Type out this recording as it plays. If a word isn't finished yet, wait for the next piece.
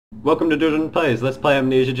Welcome to Jordan Plays. Let's play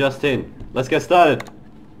Amnesia Justine. Let's get started.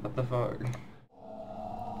 What the fuck?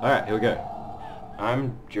 Alright, here we go.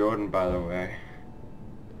 I'm Jordan, by the way.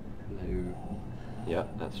 Hello.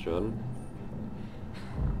 Yep, that's Jordan.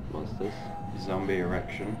 Monsters. Zombie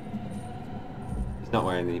erection. He's not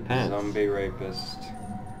wearing any pants. Zombie rapist.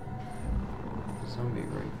 Zombie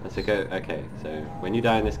rapist. That's okay. Okay, so when you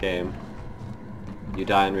die in this game, you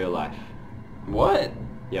die in real life. What?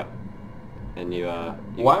 Yep. And you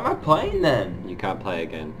Why am I playing then? You can't play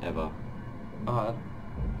again, ever.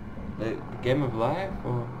 The game of life,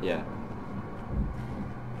 or Yeah.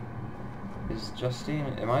 is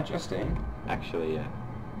Justine? Am I Justine? Actually, yeah.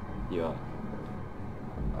 You are.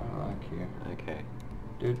 I don't like you. Okay.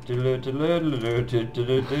 You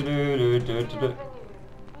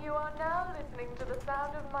are now listening to the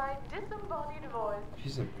sound of my disembodied voice.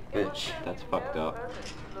 She's a bitch. That's fucked up.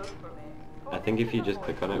 I think if you just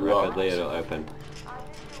click on it rapidly, it'll open.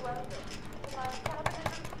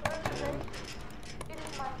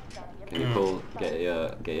 Can you get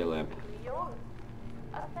your lamp?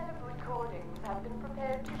 A set of recordings have been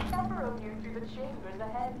prepared to chaperone you through the chambers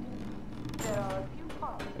ahead. There are a few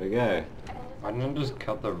parts. There we go. Why didn't I just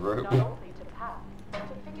cut the rope? Not only to pass, but to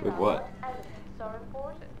figure With out what? elements are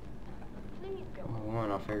important. Please go Oh,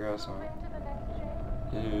 woman, I'll figure out something. into the next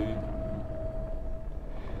chamber.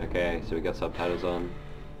 Okay, so we got subtitles on.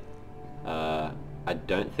 I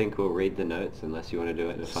don't think we'll read the notes unless you want to do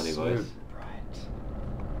it in a funny voice. Right.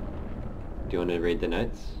 Do you want to read the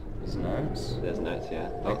notes? There's notes? There's notes, yeah.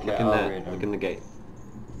 Oh, Okay, look in I'll there. read 'em. Look in the gate.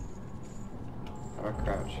 How do I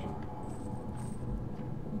crouch?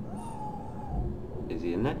 Is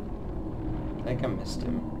he in there? I think I missed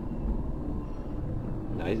him.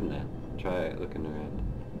 No, he's in there. Try looking around.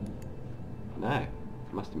 No,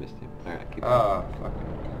 must have missed him. Alright, keep going. Oh,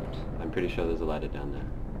 fucking God. I'm pretty sure there's a ladder down there.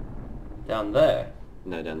 Down there?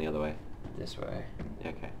 No, down the other way. This way.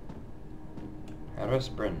 Okay. How do I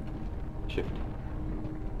sprint? Shift.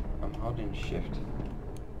 I'm holding shift.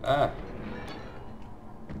 Ah!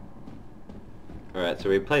 Alright, so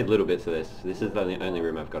we played little bits of this. This is the only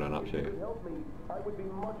room I've gotten up to. Help me. I would be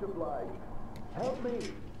much obliged. Help me.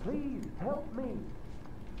 Please, help me.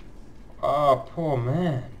 Oh, poor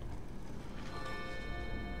man.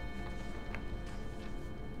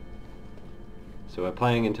 So we're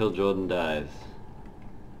playing until Jordan dies.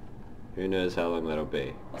 Who knows how long that'll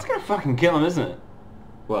be. That's gonna fucking kill him, isn't it?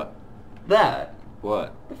 What? That!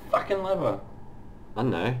 What? The fucking lever. I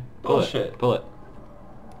don't know. Pull Bullshit. it. Pull it.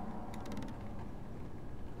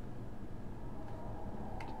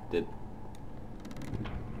 Did...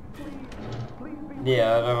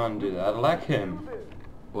 Yeah, I don't want to do that. I like him.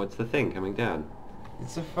 What's the thing coming down?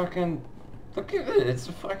 It's a fucking... Look at it. It's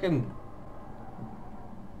a fucking...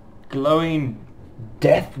 glowing...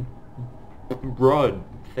 death... rod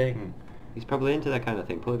thing. He's probably into that kind of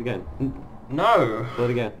thing. Pull it again. No! Pull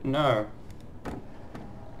it again. No.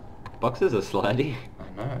 Boxes are slidey. I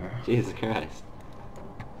know. Jesus Christ.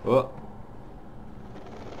 Whoa.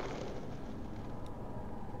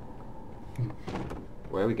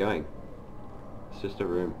 Where are we going? It's just a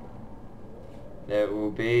room. There will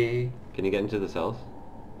be... Can you get into the cells?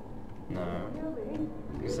 No.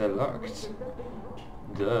 Because they're locked.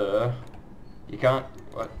 Duh. You can't...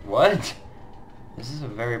 What? What? This is a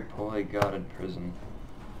very poorly guarded prison.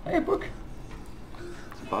 Hey, a book.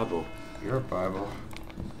 It's a Bible. You're a Bible.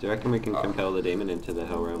 Do you reckon we can compel the demon into the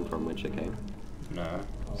hell realm from which it came? No.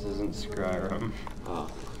 This isn't Skyrim. Oh.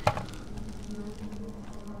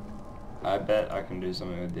 I bet I can do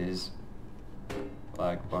something with these.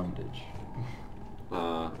 Like bondage.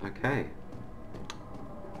 Okay.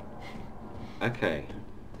 Okay.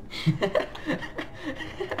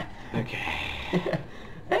 Okay.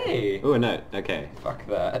 Hey! Oh, no. Okay. Fuck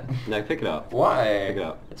that. No, pick it up. Why? Pick it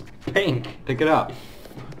up. It's pink. Pick it up.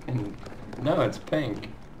 No, it's pink.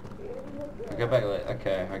 I'll go back later.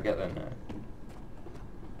 Okay, I get that now.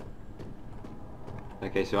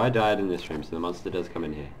 Okay, so I died in this room, so the monster does come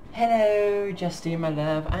in here. Hello, Justine, my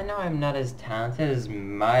love. I know I'm not as talented as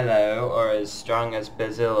Milo or as strong as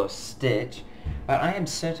Basil or Stitch, but I am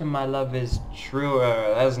certain my love is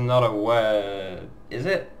truer. That's not a word. Is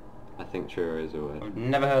it? I think truer is a word. I've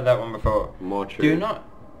never heard that one before. More true.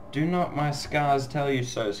 Do not my scars tell you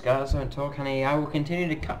so. Scars don't talk, honey. I will continue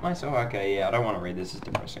to cut myself. Okay, yeah, I don't want to read this. It's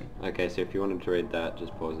depressing. Okay, so if you wanted to read that,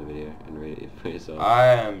 just pause the video and read it for yourself. I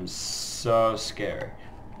am so scary.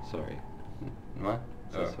 Sorry. What?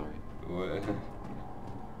 So sorry.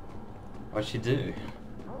 What'd she do?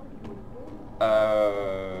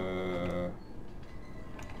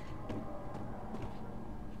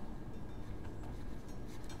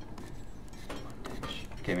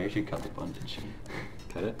 Okay, maybe we should cut the bondage.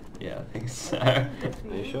 Cut it? Yeah, I think so. Are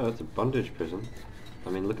you sure? It's a bondage prison. I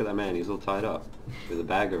mean, look at that man. He's all tied up with a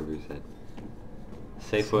bag over his head.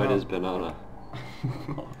 Safe word is banana.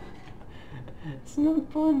 It's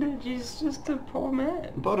not bondage, he's just a poor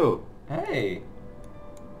man. Bottle! Hey!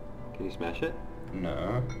 Can you smash it?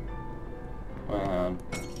 No. Wait, hang on.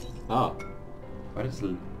 Oh. What is...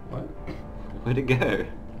 what? Where'd it go? It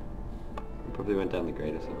probably went down the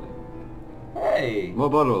grate or something. Hey! More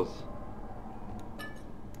bottles!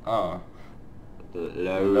 Oh.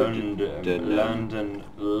 London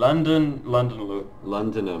look.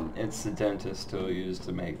 Londonum. It's the dentist tool used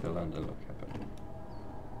to make the London look happen.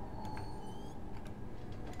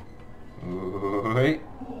 Wait.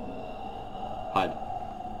 Hide.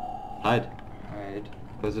 Hide. Hide.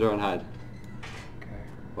 Close the door and hide. Okay.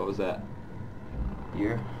 What was that?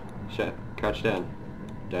 Here. Shut. Crouch down.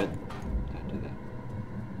 Don't do that.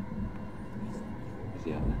 Is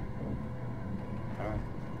he out there? Alright.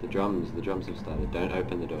 The drums have started. Don't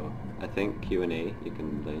open the door. I think Q and E, you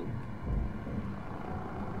can lean.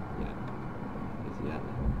 Yeah. Is he out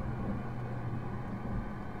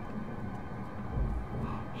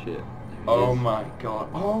there? Shit. There he Oh is. my god.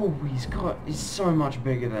 Oh, he's so much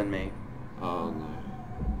bigger than me. Oh no.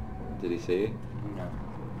 Did he see you? No.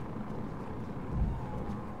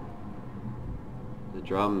 The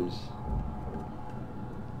drums.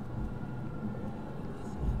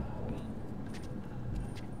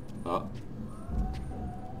 Oh.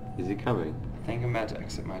 Is he coming? I think I'm about to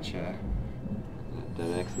exit my chair.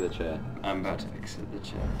 Don't exit the chair. I'm about to exit the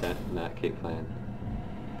chair. Don't, no, keep playing.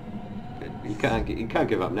 But You can't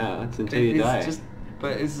give up now. It's until you it's die.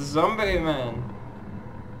 But it's a zombie, man.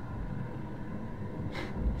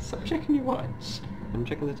 Stop checking your watch. I'm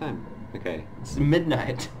checking the time. Okay. It's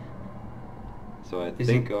midnight. So I Is he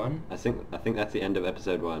think gone? I think that's the end of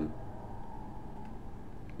episode 1.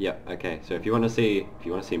 Yep. Okay. So if you want to see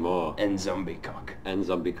more And zombie cock. and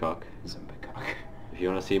zombie cock, Zombie cock. if you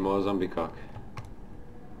want to see more zombie cock,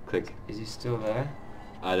 click. Is he still there?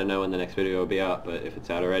 I don't know when the next video will be out, but if it's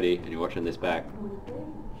out already and you're watching this back,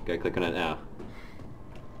 go click on it now.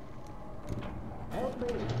 Help me!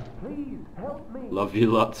 Please, help me! Love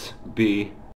you lots. B.